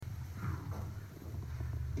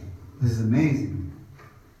This is amazing.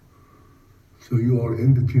 So you are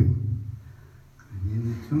in the tomb. I'm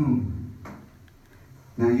in the tomb.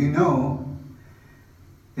 Now you know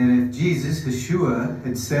that if Jesus, Yeshua,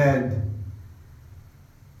 had said,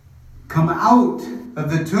 come out of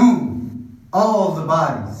the tomb, all the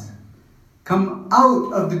bodies. Come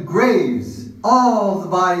out of the graves, all the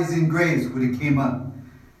bodies in graves would have came up.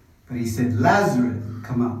 But he said, Lazarus,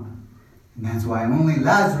 come up. And that's why only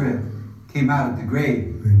Lazarus came out of the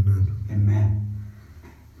grave. Amen. Amen.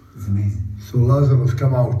 It's amazing. So Lazarus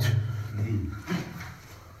come out. Indeed.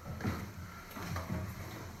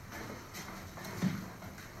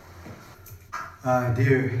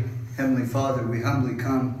 Dear Heavenly Father, we humbly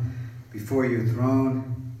come before your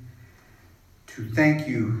throne to thank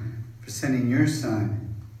you for sending your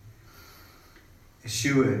Son,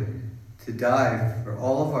 Yeshua, to die for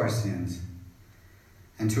all of our sins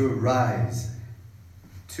and to arise,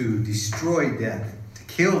 to destroy death, to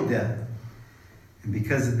kill death. And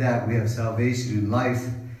because of that, we have salvation and life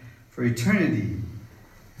for eternity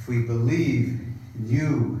if we believe in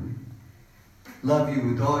you, love you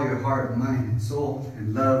with all your heart, mind, and soul,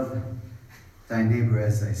 and love thy neighbor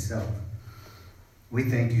as thyself. We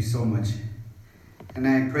thank you so much. And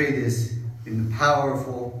I pray this in the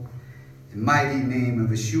powerful and mighty name of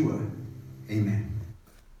Yeshua. Amen.